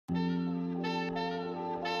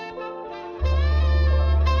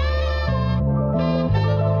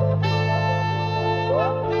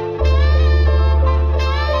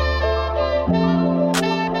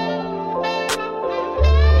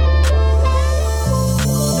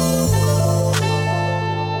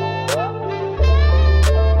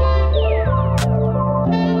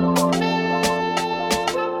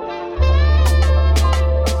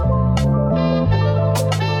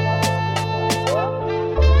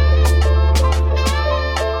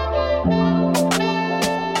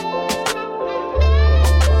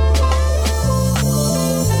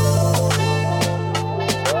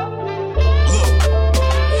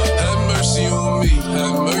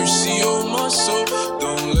soul.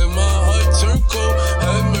 Don't let my heart turn cold.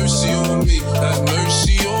 Have mercy on me, have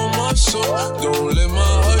mercy on my soul. Don't let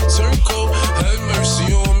my heart turn cold. Have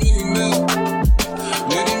mercy on many men,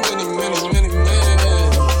 many, many, many, many men.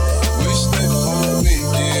 Wish that for me,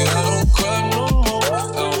 yeah, I don't cry no more. I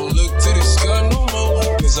don't look to the sky no more,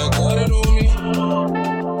 cause I got it on me.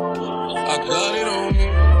 I got it on me.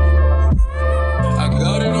 I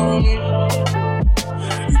got it on me.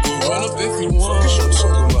 You can run up if you want. What you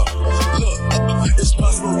talking about? Look, it's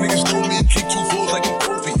possible niggas know me and keep 2 fours like a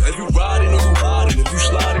trophy. If you riding or you hiding, if you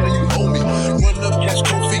sliding or you owe me. Run up, catch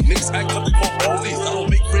cold feet, niggas act like they call police. I don't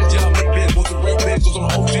make friends, yeah, I make bands. Want the real bands, cause I'm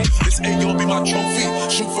OG. This AR be my trophy.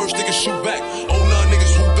 Shoot first, niggas shoot back. Oh nah,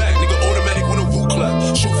 niggas who back. Nigga automatic when a woo clap.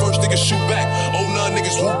 Shoot first, niggas shoot back. Oh nah,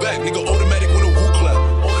 niggas who back. Nigga automatic when a woo clap.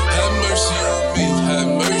 Have mercy on me, have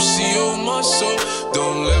mercy on my soul.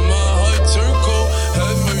 Don't let my heart turn cold.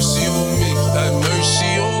 Have mercy on me, have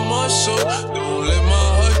mercy on my soul. Don't let my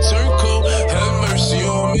heart turn cold. Have mercy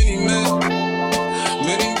on many men,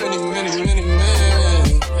 many, many, many, many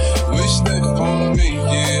men. Wish that for me,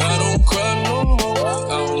 yeah, I don't cry no more.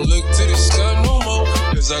 I don't look to the sky no more,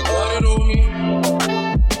 cause I got it on me.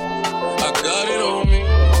 I got it on me.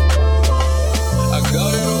 I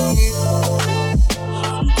got it on me.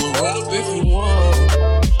 You can run up if you want.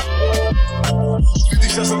 50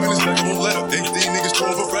 shots up in his neck, won't let up. These niggas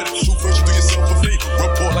throw over Reddit. Shoot first, you do yourself a favor.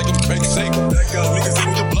 Report like I'm Craig Sager. That guy, niggas ain't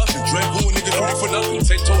with the bluffing. Drag ruin, niggas ready for nothing.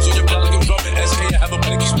 Take toes on your block like I'm dropping. SK, I have a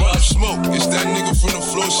blicky spot. Smoke. It's that nigga from the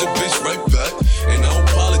floor, shit, bitch, right back. And I don't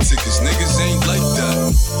politic, cause niggas ain't like that.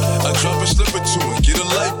 I drop a slip or two and get a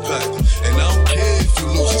light back. And I don't care if you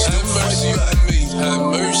lose, it's have mercy on me. Have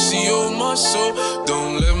mercy on my soul.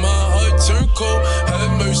 Don't let my heart turn cold.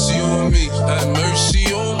 Have mercy on me. Have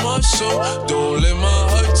mercy on my soul. Don't let my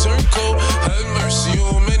heart turn cold. Have mercy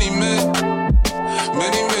on many men,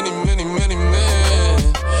 many, many, many, many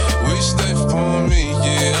men. Wish that for me,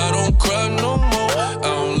 yeah, I don't cry no more. I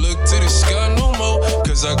don't look to the sky no more,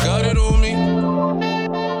 cause I got it on me.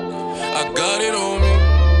 I got it on me.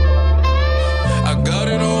 I got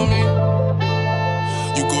it on me.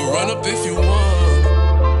 You can run up if you want.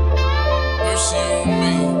 Mercy on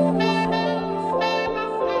me.